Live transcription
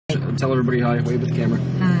Tell everybody hi. Wave at the camera.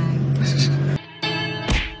 Hi.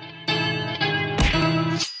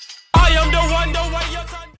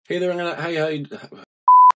 Hey there, Internet.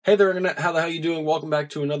 Hey there, Internet. How the hell you doing? Welcome back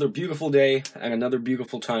to another beautiful day and another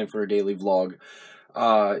beautiful time for a daily vlog.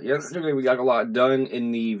 Yesterday we got a lot done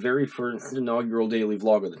in the very first inaugural daily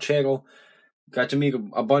vlog of the channel. Got to meet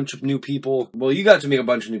a bunch of new people. Well, you got to meet a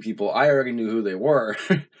bunch of new people. I already knew who they were.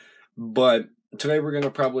 But today we're going to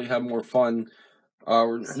probably have more fun.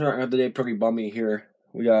 We're starting out the day pretty bummy here.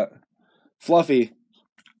 We got Fluffy,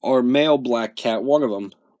 our male black cat, one of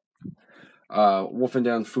them, wolfing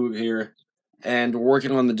down food here. And we're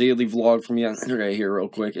working on the daily vlog from yesterday here real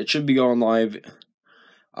quick. It should be going live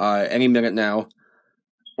any minute now.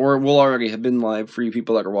 Or it will already have been live for you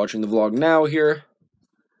people that are watching the vlog now here.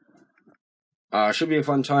 Should be a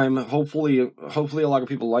fun time. Hopefully a lot of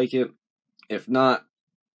people like it. If not,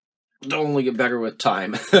 they'll only get better with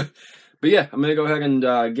time. But yeah, I'm going to go ahead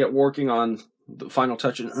and get working on the final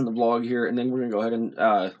touches in the vlog here. And then we're going to go ahead and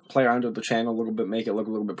play around with the channel a little bit, make it look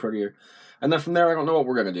a little bit prettier. And then from there, I don't know what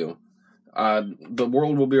we're going to do. The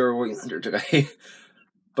world will be our oyster today.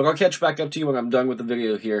 But I'll catch back up to you when I'm done with the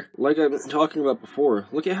video here. Like I was talking about before,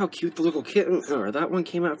 look at how cute the little kittens are. That one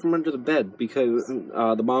came out from under the bed because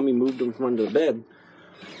the mommy moved them from under the bed.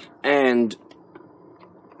 And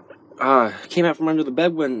came out from under the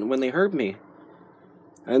bed when they heard me.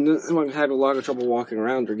 And this one had a lot of trouble walking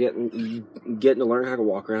around or getting to learn how to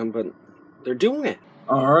walk around, but they're doing it.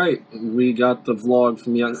 Alright, we got the vlog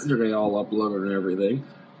from yesterday all uploaded and everything.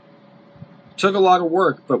 Took a lot of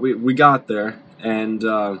work, but we got there. And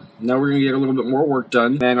now we're going to get a little bit more work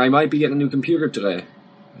done. And I might be getting a new computer today.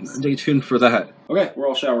 Stay tuned for that. Okay, we're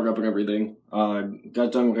all showered up and everything.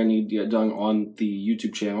 Got done what I need to get done on the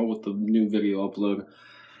YouTube channel with the new video upload.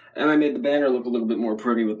 And I made the banner look a little bit more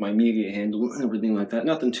pretty with my media handle and everything like that.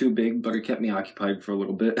 Nothing too big, but it kept me occupied for a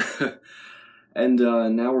little bit. And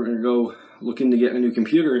now we're going to go look into getting a new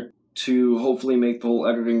computer to hopefully make the whole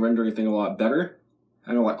editing, rendering thing a lot better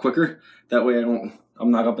and a lot quicker. That way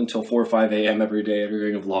I'm not up until 4 or 5 a.m. every day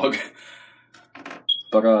editing a vlog.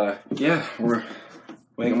 But, yeah, we're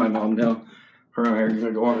waiting on my mom now. Her and I are going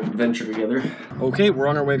to go on an adventure together. Okay, we're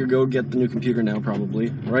on our way to go get the new computer now, probably,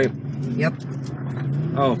 right? Yep.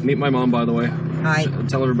 Oh, meet my mom, by the way. Hi.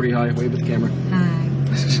 Tell everybody hi. Wave at the camera. Hi.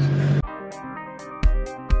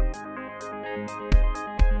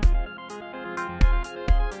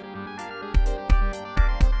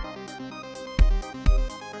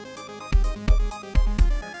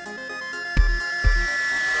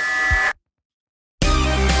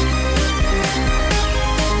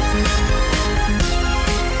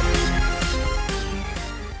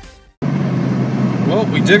 Well,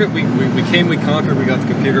 we did it. We came, we conquered, we got the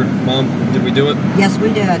computer. Mom, did we do it? Yes, we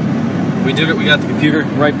did. We did it, we got the computer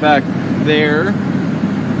right back there.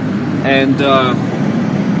 And,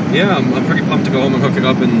 yeah, I'm pretty pumped to go home and hook it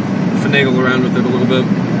up and finagle around with it a little bit.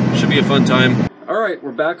 Should be a fun time. Alright,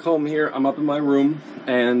 we're back home here. I'm up in my room,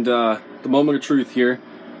 and, the moment of truth here.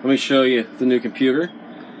 Let me show you the new computer.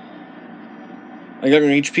 I got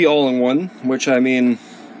an HP all-in-one, which, I mean,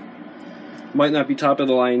 might not be top of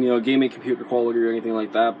the line, you know, gaming computer quality or anything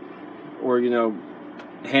like that, or, you know,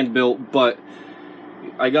 hand built, but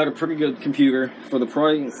I got a pretty good computer for the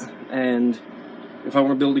price, and if I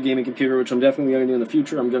want to build a gaming computer, which I'm definitely going to do in the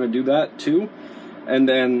future, I'm going to do that too, and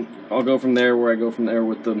then I'll go from there where I go from there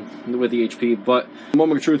with the HP. But the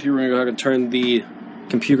moment of truth here, we're going to go ahead and turn the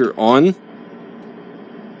computer on.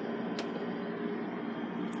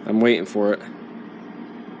 I'm waiting for it.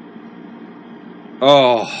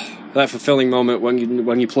 Oh, that fulfilling moment when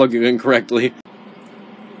you plug it in correctly.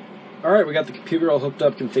 Alright, we got the computer all hooked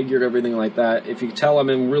up, configured, everything like that. If you can tell, I'm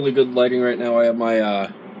in really good lighting right now. I have my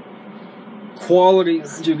quality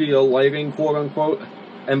studio lighting, quote-unquote.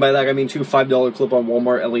 And by that I mean 2 $5 clip-on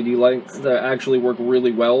Walmart LED lights that actually work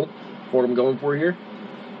really well for what I'm going for here.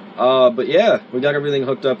 But yeah, we got everything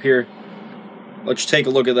hooked up here. Let's take a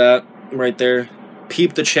look at that right there.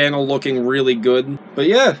 Peep the channel looking really good. But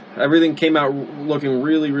yeah, everything came out looking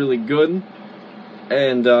really, really good.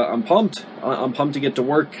 And I'm pumped. I'm pumped to get to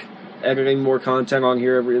work, editing more content on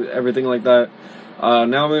here, everything like that. Now I'm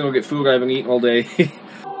gonna go get food I haven't eaten all day.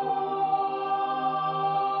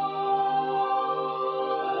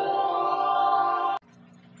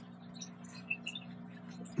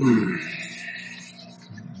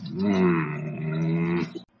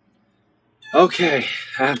 Okay,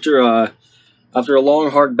 after a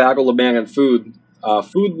long, hard battle of man and food,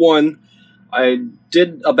 food won. I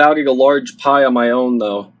did about eat a large pie on my own,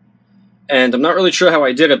 though. And I'm not really sure how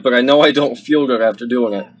I did it, but I know I don't feel good after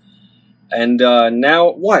doing it. And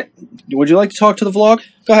now, what? Would you like to talk to the vlog?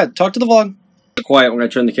 Go ahead, talk to the vlog. Quiet when I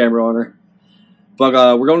turn the camera on her. But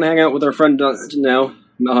we're going to hang out with our friend now.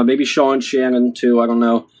 Maybe Sean, Shannon too. I don't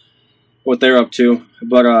know what they're up to.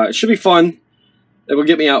 But it should be fun. It will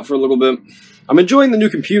get me out for a little bit. I'm enjoying the new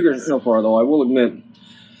computer so far, though. I will admit,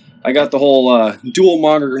 I got the whole dual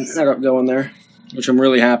monitor setup going there, which I'm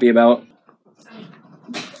really happy about.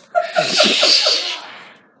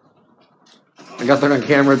 I got that on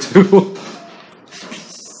camera too.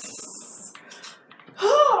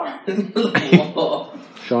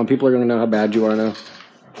 Sean, people are going to know how bad you are now.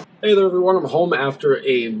 Hey there, everyone. I'm home after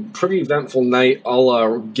a pretty eventful night.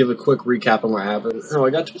 I'll give a quick recap on what happened. I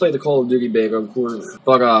got to play the Call of Duty beta, of course.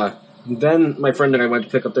 But then my friend and I went to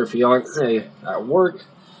pick up their fiance at work,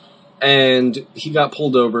 and he got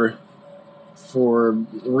pulled over for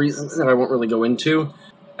reasons that I won't really go into.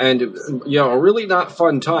 And, you know, a really not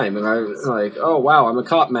fun time. And I was like, oh, wow, I'm a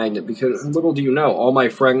cop magnet. Because little do you know, all my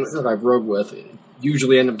friends that I've rode with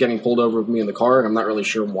usually end up getting pulled over with me in the car, and I'm not really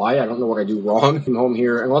sure why. I don't know what I do wrong. I'm home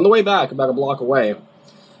here, and on the way back, about a block away,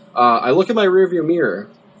 I look in my rearview mirror,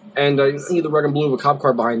 and I see the red and blue of a cop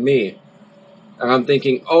car behind me. And I'm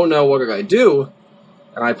thinking, oh no, what did I do?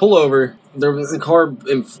 And I pull over. There was a car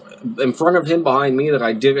in front of him behind me that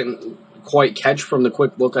I didn't quite catch from the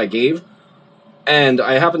quick look I gave. And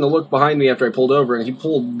I happened to look behind me after I pulled over, and he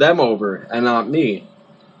pulled them over, and not me.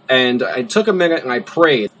 And I took a minute, and I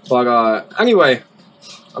prayed. But, anyway,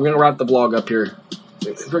 I'm going to wrap the vlog up here.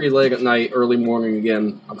 It's pretty late at night, early morning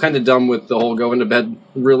again. I'm kind of done with the whole going to bed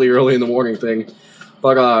really early in the morning thing.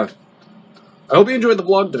 But, I hope you enjoyed the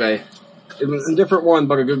vlog today. It was a different one,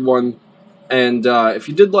 but a good one. And, if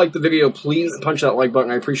you did like the video, please punch that like button.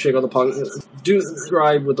 I appreciate all the punches. Do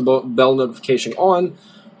subscribe with the bell notification on.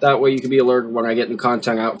 That way you can be alerted when I get new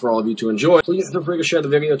content out for all of you to enjoy. Please feel free to share the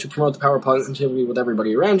video to promote the power of positivity with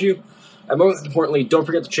everybody around you. And most importantly, don't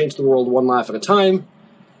forget to change the world one laugh at a time.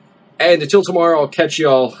 And until tomorrow, I'll catch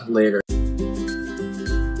y'all later.